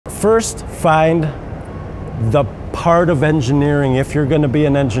First, find the part of engineering, if you're going to be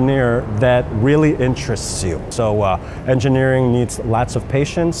an engineer, that really interests you. So engineering needs lots of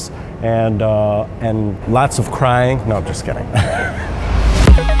patience and lots of crying. No, I'm just kidding.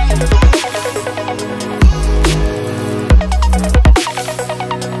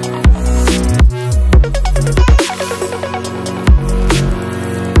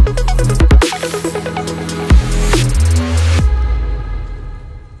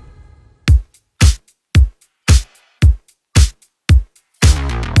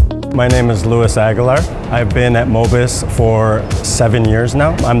 My name is Louis Aguilar. I've been at MOBIS for 7 years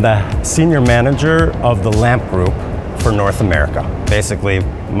now. I'm the Senior Manager of the lamp group for North America. Basically,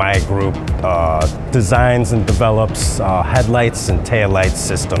 my group designs and develops headlights and taillight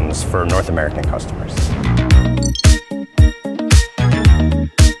systems for North American customers.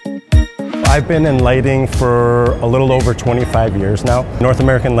 I've been in lighting for a little over 25 years now. North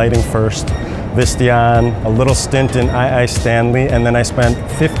American lighting first, Visteon, a little stint in II Stanley, and then I spent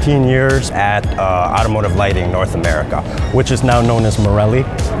 15 years at Automotive Lighting North America, which is now known as Morelli,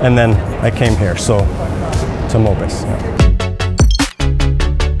 and then I came here, so to MOBIS. Yeah.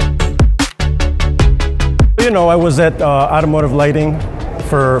 You know, I was at Automotive Lighting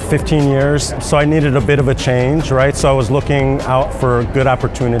for 15 years, so I needed a bit of a change, right? So I was looking out for good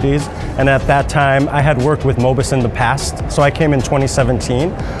opportunities, and at that time I had worked with MOBIS in the past, so I came in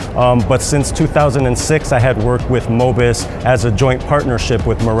 2017, but since 2006 I had worked with MOBIS as a joint partnership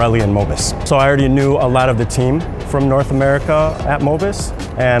with Morelli and MOBIS. So I already knew a lot of the team from North America at MOBIS,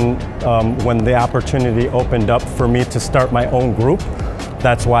 and when the opportunity opened up for me to start my own group,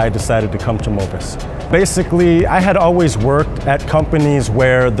 that's why I decided to come to MOBIS. Basically, I had always worked at companies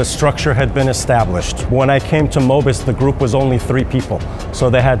where the structure had been established. When I came to MOBIS, the group was only 3 people. So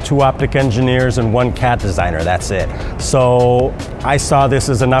they had 2 optic engineers and 1 CAD designer, that's it. So I saw this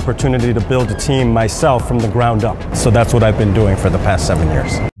as an opportunity to build a team myself from the ground up. So that's what I've been doing for the past 7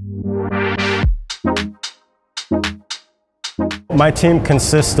 years. My team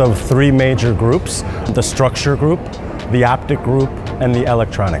consists of 3 major groups: the structure group, the optic group, and the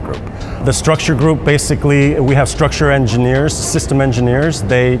electronic group. The structure group, basically, we have structure engineers, system engineers.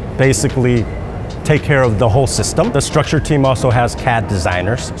 They basically take care of the whole system. The structure team also has CAD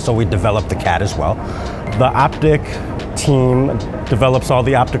designers, so we develop the CAD as well. The optic team develops all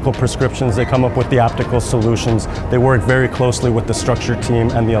the optical prescriptions. They come up with the optical solutions. They work very closely with the structure team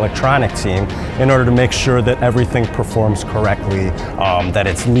and the electronic team in order to make sure that everything performs correctly, that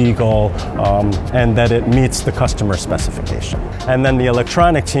it's legal, and that it meets the customer specification. And then the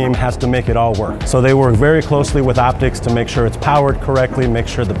electronic team has to make it all work. So they work very closely with optics to make sure it's powered correctly, make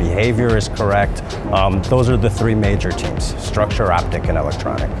sure the behavior is correct. Those are the 3 major teams: structure, optic, and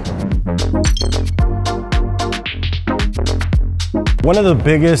electronic. One of the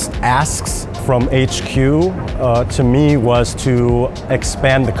biggest asks from HQ to me was to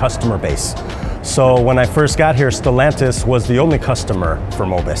expand the customer base. So when I first got here, Stellantis was the only customer for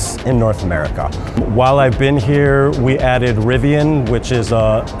MOBIS in North America. While I've been here, we added Rivian, which is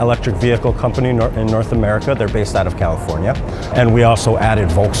an electric vehicle company in North America. They're based out of California. And we also added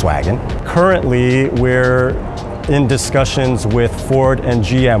Volkswagen. Currently, we're in discussions with Ford and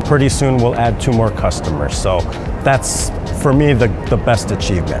GM. Pretty soon we'll add 2 more customers. So that's, for me, the best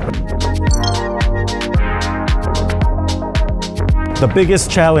achievement. The biggest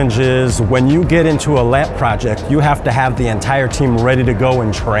challenge is when you get into a lamp project, you have to have the entire team ready to go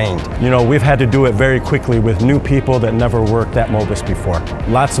and trained. You know, we've had to do it very quickly with new people that never worked at MOBIS before.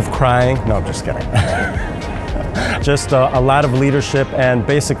 Lots of crying. No, I'm just kidding. Just a lot of leadership and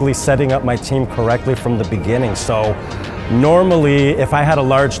basically setting up my team correctly from the beginning. So normally, if I had a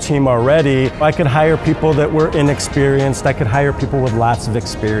large team already, I could hire people that were inexperienced. I could hire people with lots of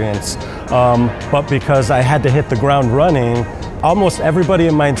experience. But because I had to hit the ground running, almost everybody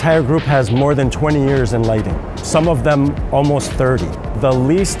in my entire group has more than 20 years in lighting. Some of them almost 30. The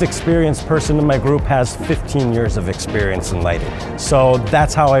least experienced person in my group has 15 years of experience in lighting. So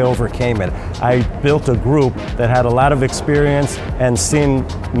that's how I overcame it. I built a group that had a lot of experience and seen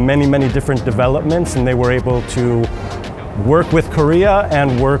many, many different developments, and they were able to work with Korea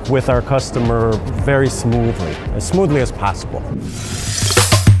and work with our customer very smoothly, as smoothly as possible.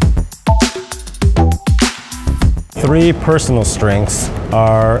 3 personal strengths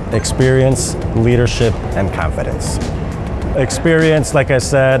are experience, leadership, and confidence. Experience, like I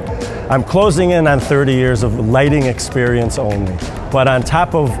said, I'm closing in on 30 years of lighting experience only. But on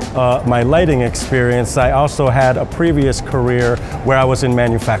top of my lighting experience, I also had a previous career where I was in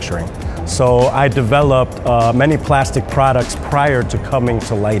manufacturing. So I developed many plastic products prior to coming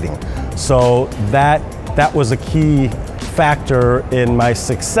to lighting. So that was a key factor in my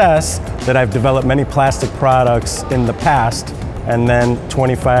success that I've developed many plastic products in the past, and then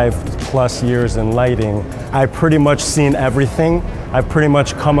 25 plus years in lighting. I've pretty much seen everything. I've pretty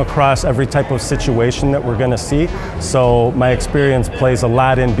much come across every type of situation that we're gonna see. So my experience plays a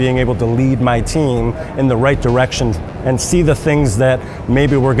lot in being able to lead my team in the right direction and see the things that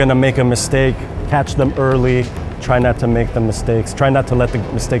maybe we're gonna make a mistake, catch them early, try not to make the mistakes, try not to let the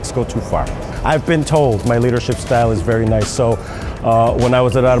mistakes go too far. I've been told my leadership style is very nice. So when I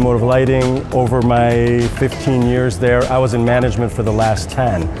was at Automotive Lighting, over my 15 years there, I was in management for the last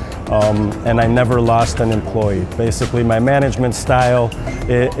 10. And I never lost an employee. Basically, my management style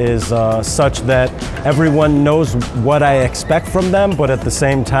is such that everyone knows what I expect from them, but at the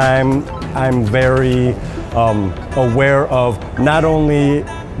same time, I'm very aware of not only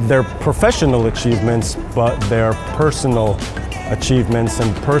their professional achievements, but their personal achievements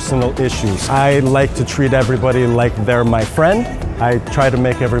and personal issues. I like to treat everybody like they're my friend. I try to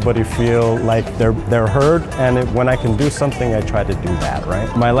make everybody feel like they're heard, and when I can do something, I try to do that,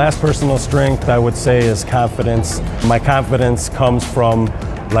 right? My last personal strength, I would say, is confidence. My confidence comes from,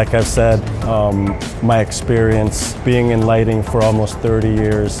 like I've said, my experience being in lighting for almost 30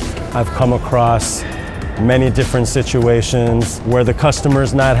 years. I've come across many different situations where the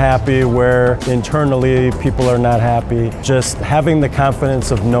customer's not happy, where internally people are not happy. Just having the confidence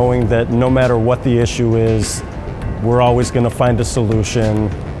of knowing that no matter what the issue is, we're always going to find a solution,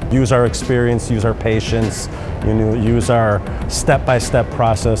 use our experience, use our patience, use our step-by-step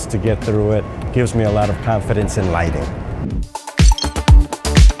process to get through it. Gives me a lot of confidence in lighting.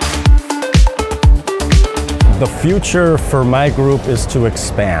 The future for my group is to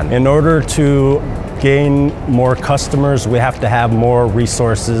expand. In order to gain more customers, we have to have more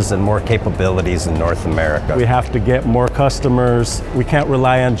resources and more capabilities in North America. We have to get more customers. We can't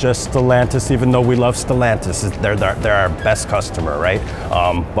rely on just Stellantis, even though we love Stellantis. They're our best customer, right?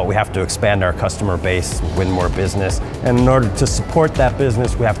 But we have to expand our customer base, win more business. And in order to support that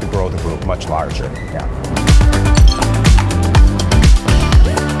business, we have to grow the group much larger. Yeah.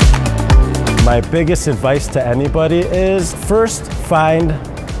 My biggest advice to anybody is first find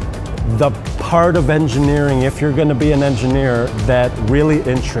the part of engineering, if you're going to be an engineer, that really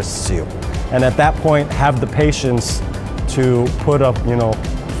interests you. And at that point, have the patience to put up,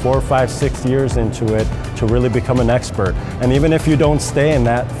 4, 5, 6 years into it to really become an expert. And even if you don't stay in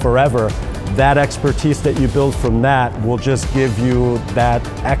that forever, that expertise that you build from that will just give you that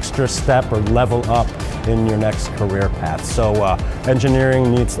extra step or level up in your next career path. So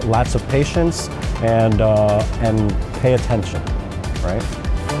engineering needs lots of patience and pay attention, right?